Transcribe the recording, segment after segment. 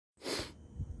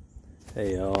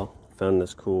Hey y'all, found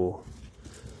this cool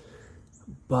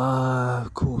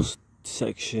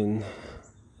section.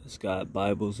 It's got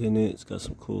Bibles in it. It's got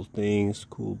some cool things,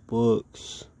 cool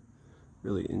books,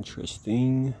 really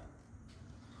interesting.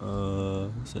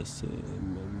 What's that say?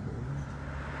 Remember?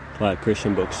 A lot of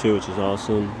Christian books too, which is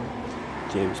awesome.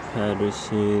 James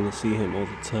Patterson, I see him all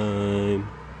the time.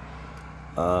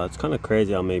 It's kind of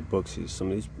crazy how many books some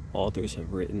of these authors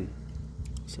have written.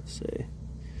 What's that say?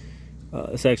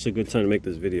 It's actually a good time to make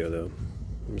this video though.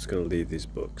 I'm just gonna leave these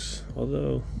books.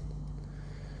 Although,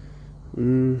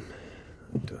 do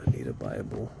I need a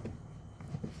Bible?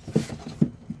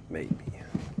 Maybe.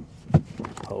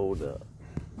 Hold up.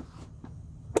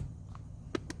 I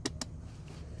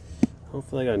don't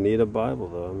feel like I need a Bible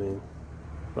though. I mean,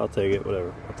 I'll take it,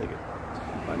 whatever. I'll take it.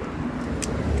 Why not?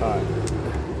 Alright.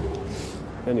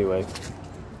 Anyway,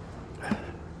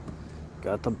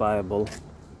 got the Bible.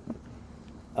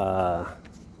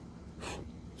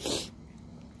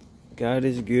 God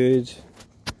is good.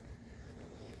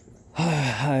 I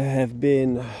have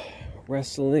been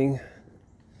wrestling,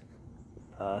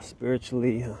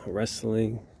 spiritually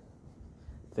wrestling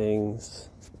things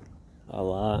a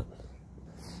lot.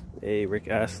 Hey, Rick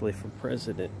Astley for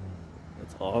president.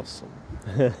 That's awesome.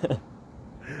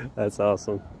 That's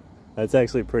awesome. That's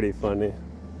actually pretty funny.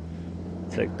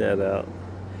 Check that out.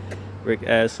 Rick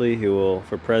Astley,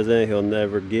 for president, he'll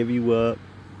never give you up,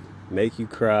 make you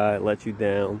cry, let you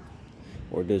down,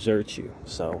 or desert you.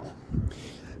 So,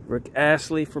 Rick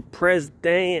Astley for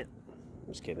president.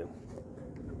 Just kidding.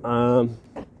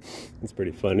 It's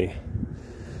pretty funny.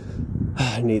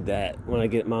 I need that. When I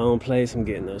get my own place, I'm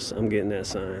getting that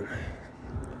sign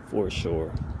for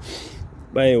sure.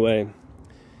 But anyway,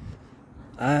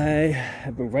 I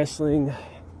have been wrestling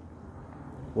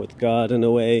with God in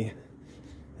a way.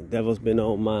 The devil's been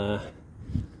on my,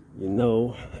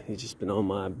 he's just been on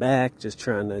my back, just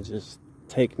trying to just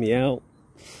take me out.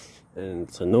 And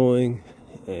it's annoying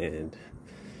and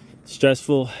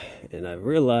stressful. And I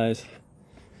realize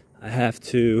I have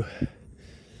to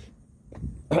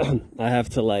I have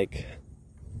to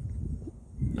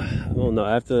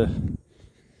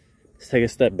take a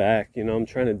step back. I'm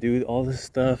trying to do all this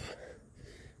stuff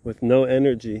with no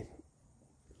energy.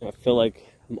 I feel like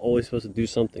I'm always supposed to do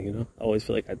something, I always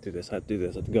feel like I do this, I have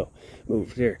to go,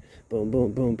 move here, boom,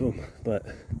 boom, boom, boom. But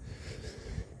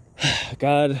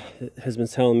God has been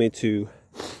telling me to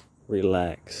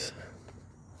relax.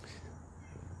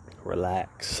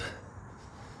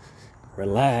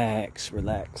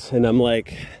 And I'm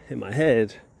like, in my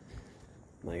head,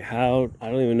 I'm like, I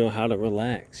don't even know how to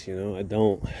relax, I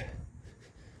don't.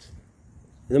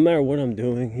 No matter what I'm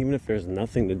doing, even if there's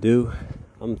nothing to do,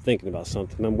 I'm thinking about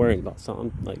something, I'm worrying about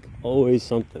something, like always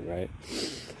something, right?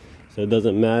 So it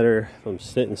doesn't matter if I'm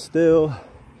sitting still,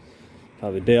 if I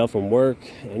have a day off from work,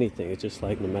 anything. It's just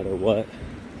like no matter what,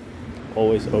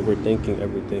 always overthinking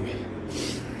everything.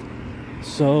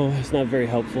 So it's not very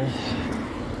helpful.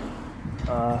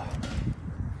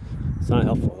 It's not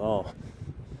helpful at all.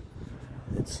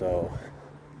 And so,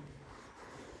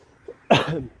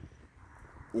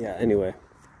 yeah, anyway,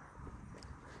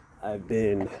 I've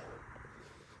been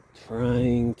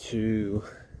trying to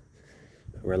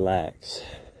relax,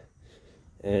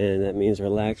 and that means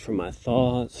relax from my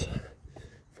thoughts,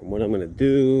 from what I'm going to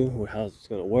do, how it's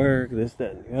going to work, this,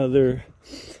 that, and the other,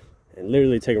 and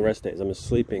literally taking rest days. I've been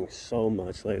sleeping so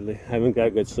much lately. I haven't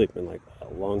got good sleep in like a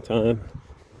long time.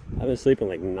 I've been sleeping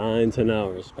like 9-10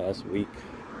 hours past week.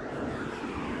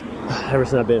 Ever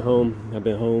since I've been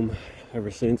home ever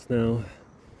since now,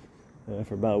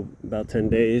 for about 10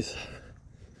 days.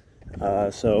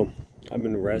 So I've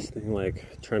been resting,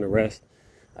 trying to rest.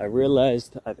 I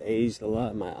realized I've aged a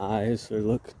lot. My eyes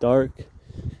look dark.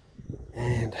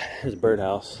 And there's a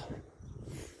birdhouse.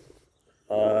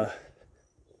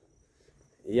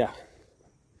 Yeah.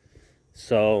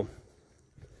 So,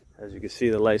 as you can see,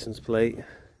 the license plate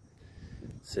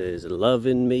says,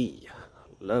 "Loving me,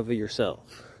 love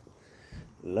yourself,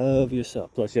 love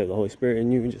yourself." Plus, you have the Holy Spirit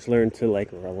in you. Just learn to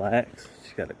relax.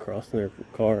 She got a cross in her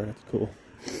car. That's cool.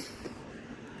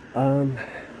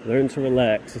 Learn to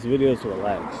relax. This video is to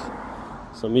relax.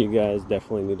 Some of you guys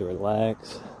definitely need to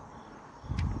relax.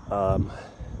 When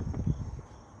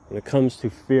it comes to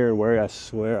fear and worry, I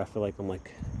swear I feel like I'm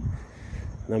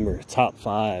top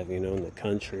 5, in the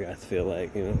country. I feel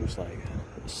like, I'm just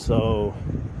so,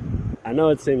 I know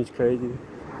it seems crazy.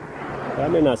 I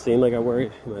may not seem like I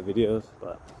worry in my videos,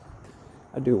 but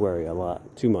I do worry a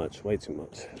lot. Too much, way too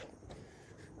much.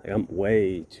 I'm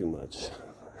way too much.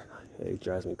 It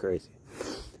drives me crazy.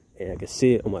 And I can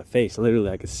see it on my face. Literally,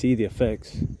 I can see the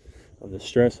effects of the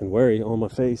stress and worry on my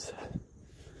face.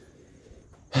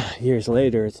 years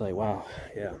later, it's like, wow,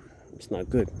 yeah, it's not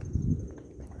good.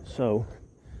 So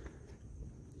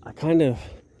I kind of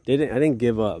I didn't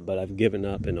give up, but I've given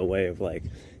up in a way of like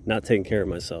not taking care of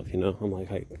myself, you know? I'm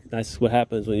like, that's what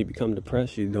happens when you become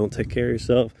depressed. You don't take care of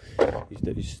yourself.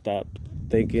 You stop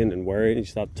thinking and worrying. You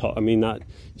stop you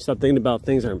stop thinking about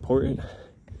things that are important.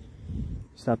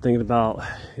 You stop thinking about,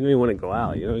 you don't even want to go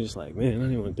out, you know? Just like, man, I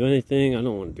don't even want to do anything. I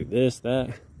don't want to do this, that.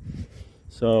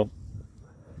 So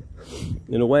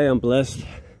in a way, I'm blessed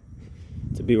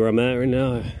to be where I'm at right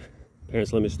now.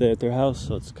 Parents let me stay at their house,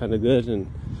 so it's kind of good, and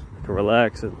I can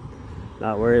relax and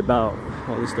not worry about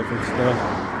all this different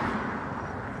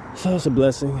stuff. So it's a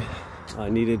blessing. I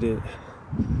needed it.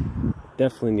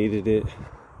 Definitely needed it.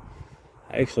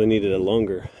 I actually needed it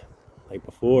longer, like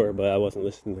before, but I wasn't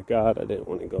listening to God. I didn't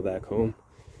want to go back home,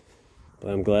 but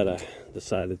I'm glad I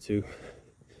decided to.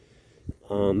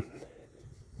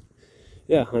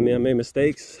 Yeah, I mean, I made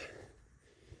mistakes.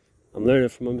 I'm learning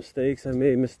from my mistakes. I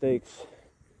made mistakes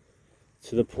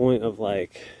to the point of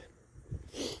like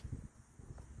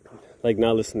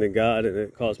not listening to God, and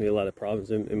it caused me a lot of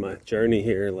problems in my journey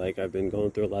here. Like, I've been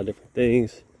going through a lot of different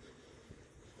things.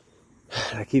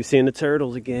 I keep seeing the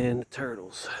turtles again. The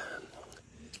turtles.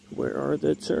 Where are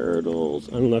the turtles?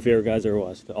 I don't know if you guys ever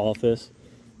watched The Office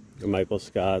or Michael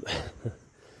Scott.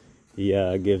 He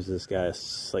gives this guy a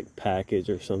like package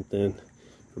or something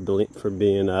for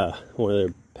being one of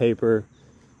their paper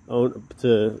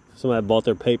to somebody bought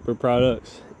their paper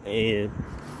products, and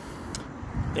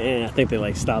I think they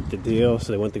like stopped the deal,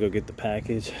 so they went to go get the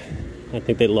package. I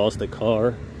think they lost the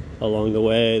car along the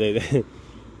way.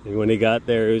 And when he got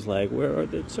there, he was like, "Where are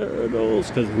the turtles?"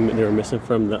 Because they were missing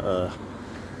from the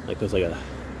like it was like a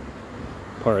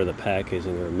part of the package,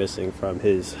 and they were missing from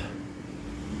his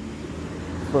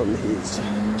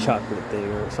chocolate thing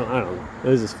or something. I don't know. It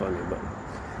was just funny, but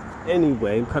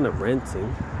anyway, I'm kind of ranting.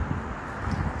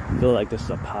 I feel like this is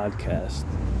a podcast.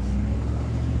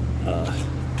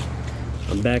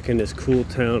 I'm back in this cool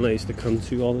town I used to come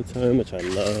to all the time, which I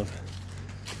love.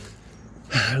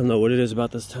 I don't know what it is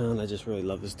about this town. I just really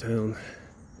love this town.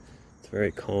 It's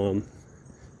very calm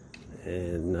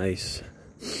and nice.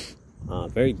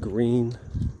 Very green.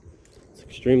 It's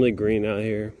extremely green out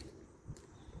here.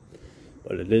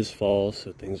 But it is fall,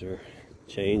 so things are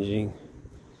changing.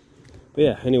 But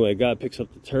yeah, anyway, God picks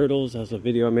up the turtles. That was a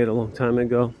video I made a long time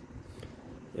ago.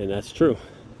 And that's true.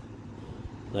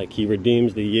 Like, he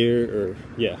redeems the year, or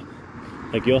yeah.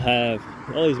 Like, you'll have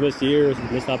all these missed years,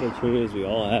 missed opportunities. We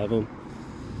all have them.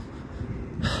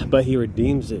 But he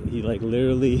redeems it. He like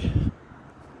literally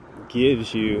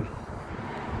gives you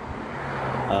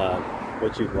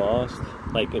what you've lost,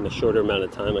 like in a shorter amount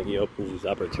of time. Like, he opens these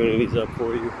opportunities up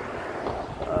for you.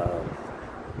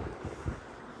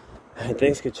 And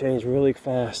things could change really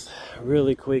fast,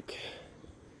 really quick.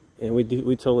 And we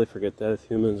totally forget that as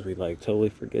humans. We like totally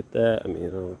forget that. I mean,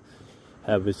 you know,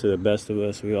 happens to the best of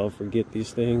us. We all forget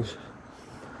these things.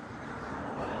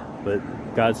 But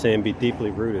God's saying, be deeply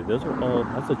rooted. That's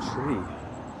a tree.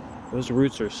 Those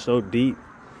roots are so deep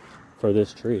for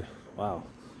this tree. Wow.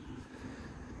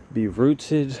 Be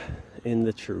rooted in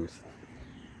the truth.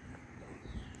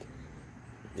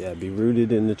 Yeah, be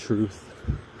rooted in the truth.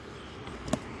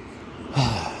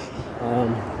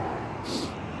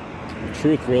 The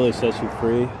truth really sets you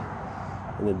free,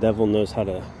 and the devil knows how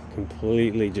to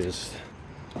completely just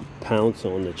pounce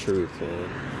on the truth, man.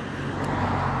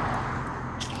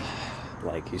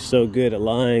 Like, he's so good at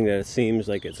lying that it seems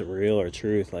like it's real or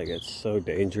truth. Like, it's so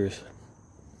dangerous.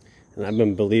 And I've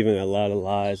been believing a lot of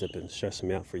lies that have been stressing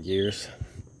me out for years.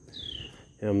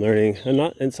 And I'm learning,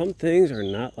 and some things are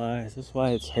not lies. That's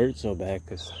why it's hurt so bad,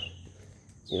 because,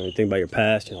 you know, you think about your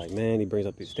past, you're like, man, he brings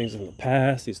up these things from the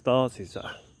past, these thoughts, these,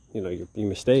 you know, your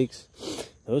mistakes.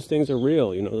 Those things are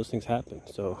real, you know, those things happen.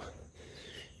 So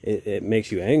it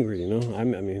makes you angry, you know. I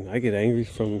mean, I get angry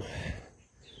from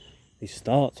these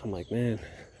thoughts. I'm like, man.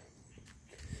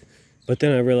 But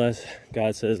then I realize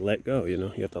God says, let go, you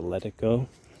know. You have to let it go.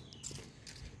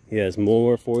 He has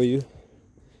more for you.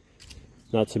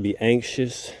 Not to be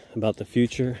anxious about the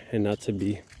future, and not to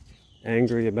be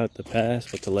angry about the past,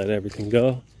 but to let everything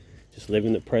go. Just live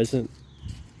in the present.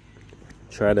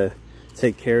 Try to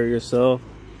take care of yourself.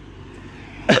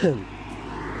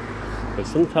 But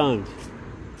sometimes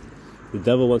the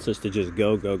devil wants us to just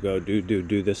go,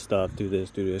 do this stuff, do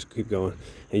this, keep going,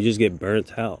 and you just get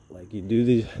burnt out. Like, you do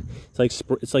these,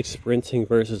 it's like sprinting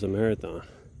versus a marathon.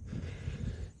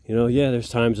 You know, yeah, there's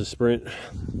times to sprint.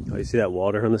 Oh, you see that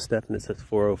water on the step, and it says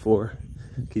 404.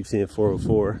 Keep seeing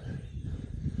 404.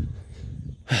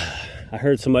 I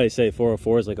heard somebody say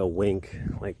 404 is like a wink,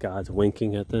 like God's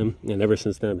winking at them, and ever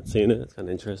since then I've been seeing it. It's kind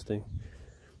of interesting.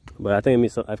 But I think it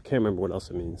means, I can't remember what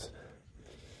else it means.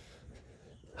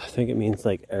 I think it means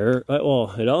like error.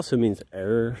 Well, it also means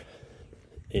error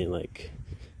in like,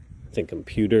 I think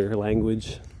computer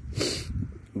language.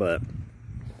 But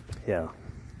yeah,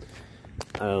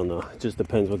 I don't know. It just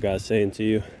depends what God's saying to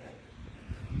you.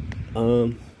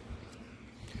 I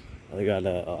got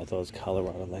a, I thought it was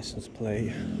Colorado license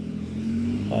plate.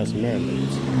 Oh, it's Maryland.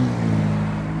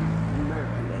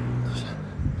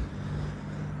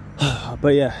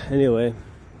 But yeah, anyway,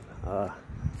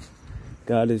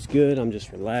 God is good. I'm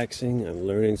just relaxing. I'm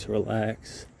learning to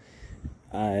relax.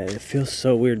 It feels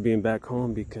so weird being back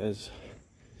home because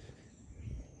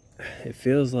it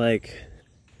feels like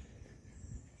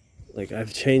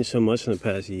I've changed so much in the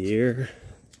past year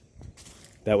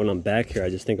that when I'm back here, I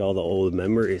just think all the old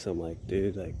memories. I'm like,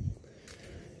 dude, like,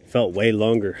 it felt way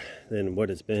longer than what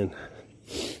it's been.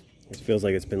 It feels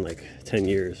like it's been like 10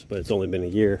 years, but it's only been a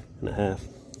year and a half.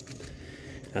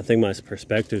 I think my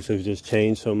perspectives have just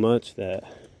changed so much that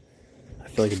I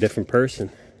feel like a different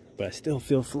person, but I still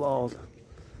feel flawed.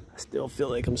 I still feel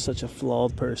like I'm such a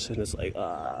flawed person. It's like,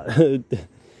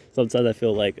 sometimes I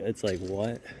feel like, it's like,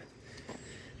 what?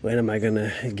 When am I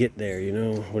gonna get there, you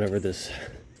know? Whatever this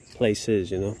place is,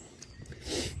 you know?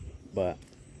 But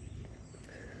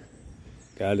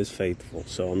God is faithful,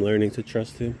 so I'm learning to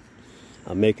trust Him.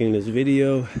 I'm making this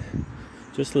video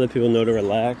just to let people know to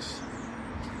relax.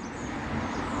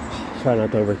 Try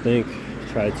not to overthink.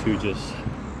 Try to just,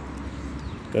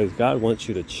 because God wants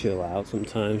you to chill out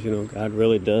sometimes, you know? God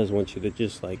really does want you to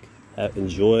just like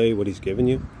enjoy what He's given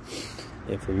you.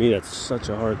 And for me, that's such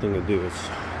a hard thing to do. It's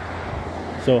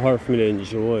so hard for me to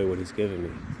enjoy what He's given me.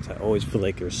 I always feel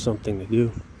like there's something to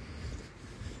do.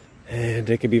 And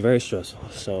it can be very stressful.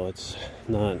 So it's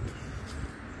not,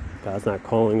 God's not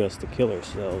calling us to kill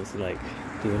ourselves. Like,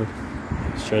 you know,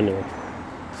 He's trying to,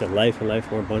 He said life and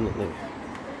life more abundantly.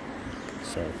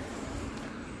 So,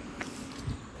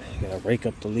 you gotta rake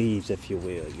up the leaves, if you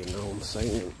will, you know what I'm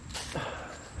saying?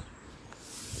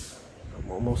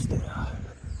 I'm almost there.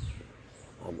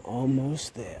 I'm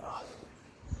almost there.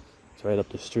 It's right up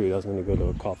the street. I was gonna go to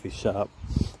a coffee shop,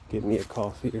 get me a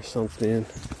coffee or something,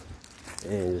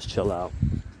 and just chill out.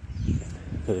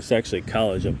 Because it's actually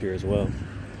college up here as well.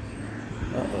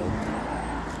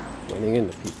 Uh-oh. Running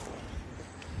into people.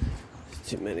 There's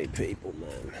too many people,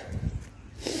 man.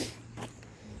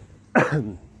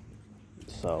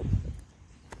 So,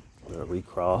 I'm gonna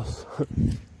recross.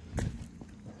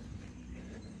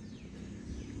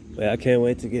 But I can't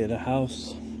wait to get a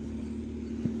house.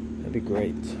 That'd be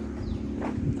great.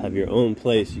 Have your own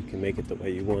place, you can make it the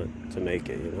way you want to make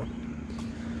it, you know?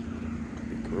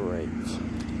 That'd be great.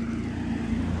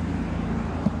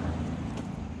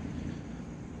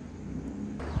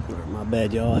 My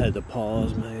bad, y'all, I had to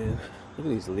pause, man. Look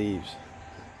at these leaves.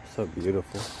 So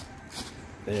beautiful.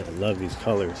 Man, I love these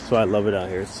colors. So I love it out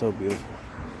here. It's so beautiful.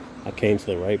 I came to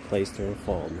the right place during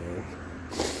fall, man.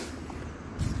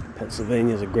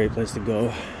 Pennsylvania is a great place to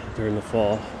go during the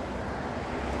fall.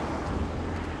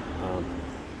 I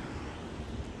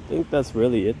think that's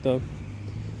really it, though.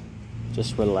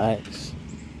 Just relax.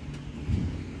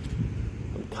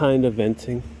 I'm kind of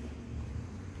venting.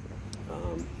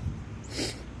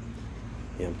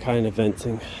 Yeah, I'm kind of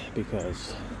venting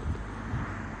because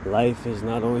life is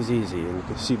not always easy, and you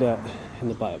can see that in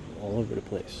the Bible all over the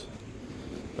place.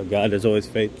 But God is always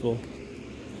faithful,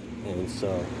 and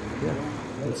so yeah,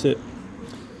 that's it.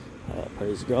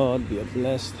 Praise God, be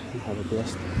blessed, and have a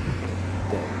blessed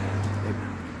day.